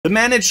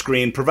Manage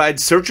screen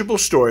provides searchable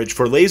storage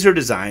for laser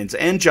designs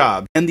and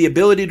jobs, and the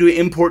ability to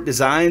import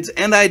designs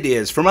and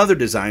ideas from other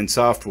design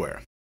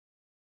software.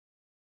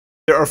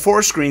 There are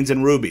 4 screens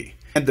in Ruby,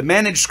 and the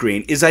Manage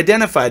screen is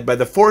identified by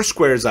the 4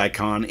 squares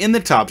icon in the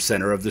top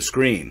center of the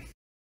screen.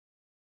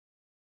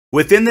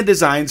 Within the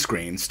design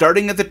screen,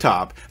 starting at the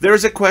top, there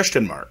is a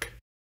question mark.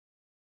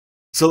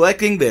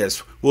 Selecting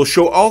this will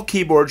show all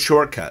keyboard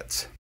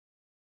shortcuts.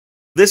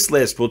 This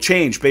list will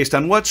change based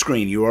on what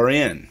screen you are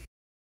in.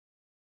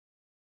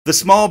 The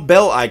small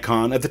bell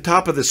icon at the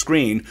top of the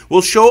screen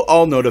will show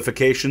all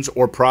notifications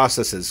or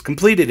processes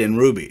completed in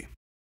Ruby.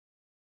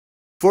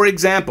 For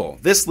example,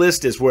 this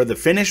list is where the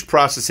finished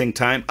processing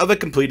time of a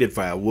completed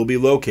file will be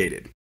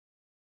located.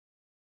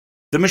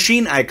 The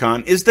machine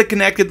icon is the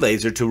connected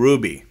laser to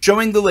Ruby,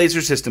 showing the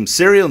laser system's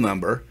serial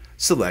number,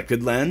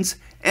 selected lens,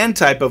 and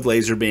type of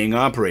laser being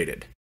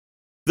operated.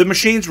 The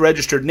machine's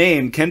registered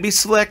name can be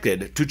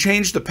selected to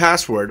change the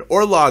password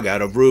or log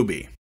out of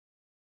Ruby.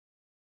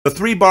 The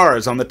 3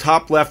 bars on the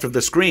top left of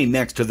the screen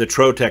next to the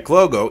Trotec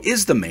logo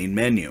is the main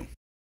menu.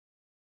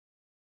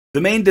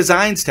 The Main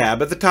Designs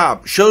tab at the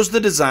top shows the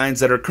designs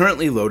that are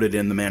currently loaded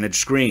in the Manage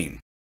screen.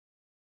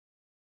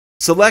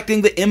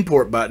 Selecting the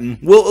Import button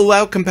will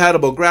allow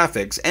compatible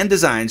graphics and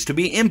designs to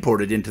be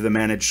imported into the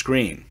Manage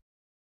screen.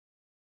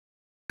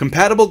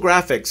 Compatible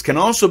graphics can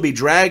also be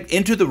dragged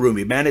into the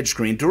Ruby Manage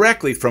screen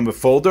directly from a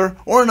folder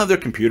or another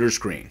computer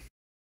screen,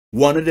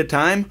 one at a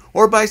time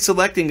or by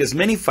selecting as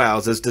many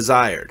files as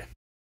desired.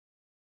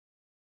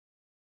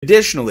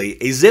 Additionally,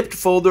 a zipped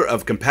folder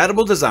of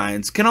compatible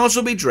designs can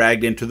also be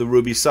dragged into the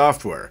Ruby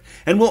software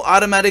and will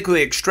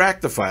automatically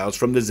extract the files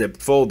from the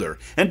zipped folder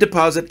and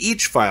deposit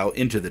each file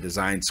into the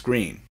design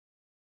screen.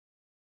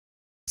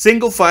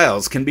 Single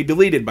files can be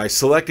deleted by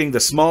selecting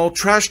the small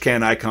trash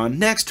can icon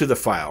next to the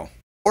file,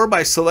 or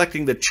by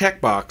selecting the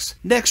checkbox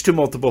next to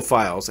multiple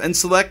files and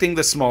selecting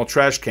the small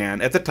trash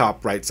can at the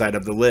top right side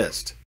of the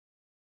list.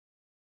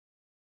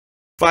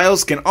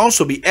 Files can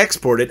also be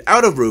exported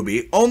out of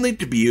Ruby only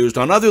to be used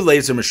on other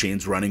laser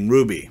machines running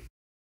Ruby.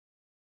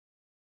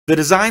 The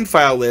design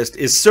file list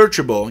is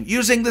searchable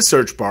using the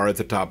search bar at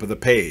the top of the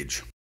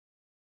page.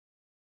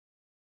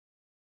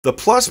 The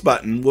plus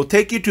button will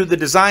take you to the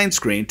design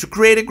screen to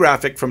create a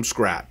graphic from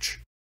scratch.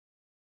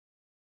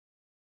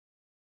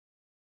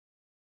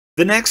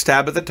 The next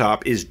tab at the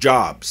top is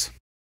Jobs.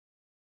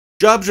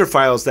 Jobs are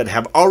files that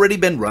have already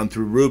been run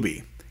through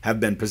Ruby, have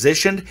been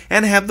positioned,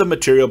 and have the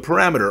material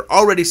parameter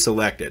already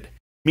selected,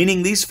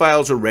 meaning these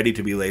files are ready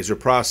to be laser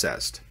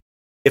processed.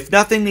 If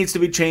nothing needs to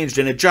be changed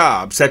in a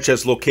job, such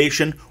as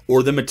location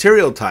or the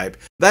material type,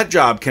 that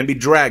job can be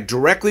dragged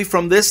directly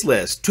from this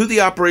list to the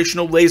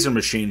operational laser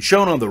machine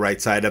shown on the right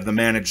side of the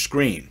Manage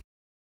screen.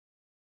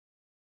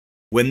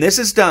 When this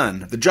is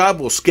done, the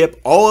job will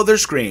skip all other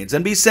screens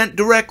and be sent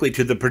directly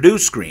to the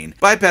Produce screen,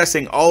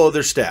 bypassing all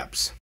other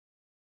steps.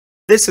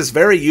 This is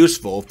very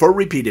useful for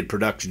repeated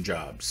production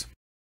jobs.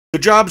 The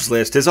jobs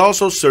list is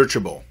also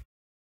searchable.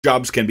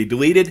 Jobs can be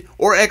deleted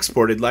or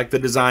exported like the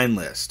design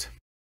list.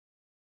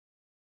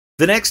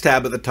 The next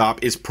tab at the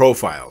top is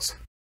Profiles.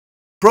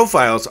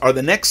 Profiles are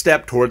the next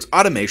step towards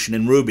automation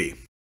in Ruby.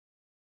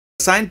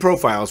 Assign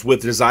profiles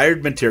with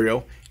desired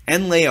material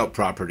and layout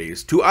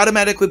properties to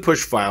automatically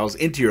push files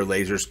into your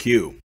laser's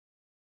queue.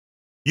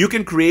 You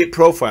can create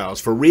profiles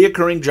for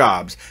recurring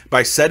jobs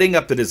by setting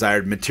up the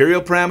desired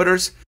material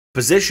parameters,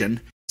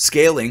 position,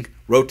 scaling,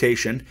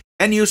 rotation,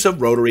 and use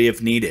of rotary if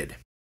needed.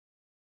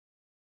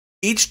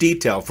 Each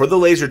detail for the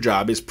laser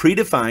job is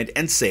predefined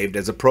and saved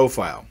as a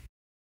profile.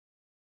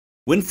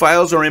 When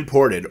files are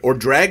imported or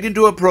dragged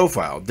into a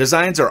profile,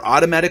 designs are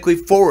automatically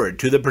forwarded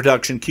to the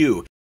production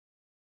queue.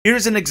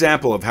 Here's an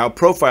example of how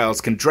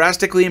profiles can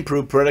drastically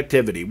improve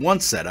productivity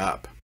once set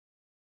up.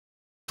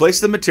 Place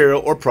the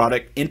material or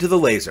product into the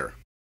laser,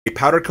 a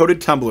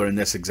powder-coated tumbler in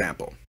this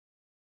example.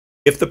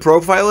 If the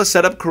profile is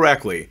set up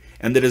correctly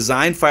and the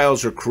design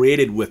files are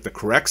created with the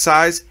correct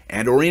size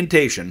and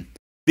orientation,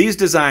 these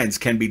designs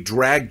can be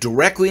dragged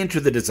directly into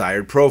the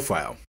desired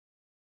profile.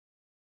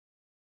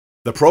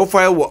 The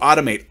profile will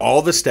automate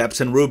all the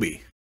steps in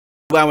Ruby,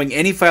 allowing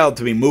any file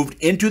to be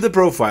moved into the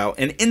profile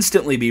and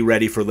instantly be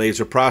ready for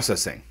laser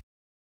processing.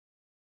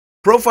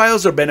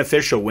 Profiles are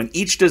beneficial when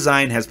each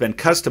design has been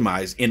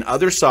customized in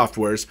other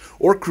softwares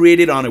or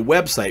created on a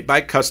website by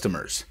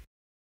customers.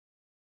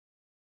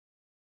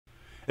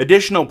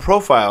 Additional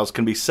profiles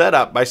can be set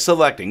up by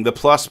selecting the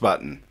plus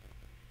button.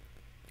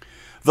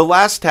 The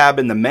last tab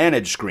in the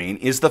Manage screen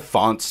is the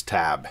Fonts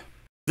tab.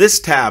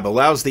 This tab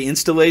allows the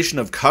installation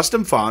of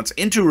custom fonts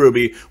into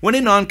Ruby when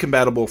a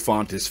non-compatible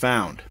font is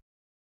found.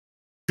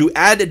 To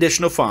add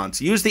additional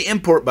fonts, use the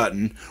Import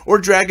button or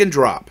drag and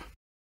drop.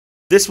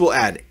 This will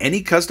add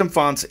any custom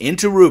fonts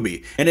into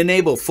Ruby and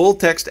enable full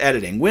text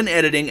editing when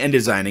editing and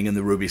designing in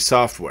the Ruby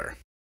software.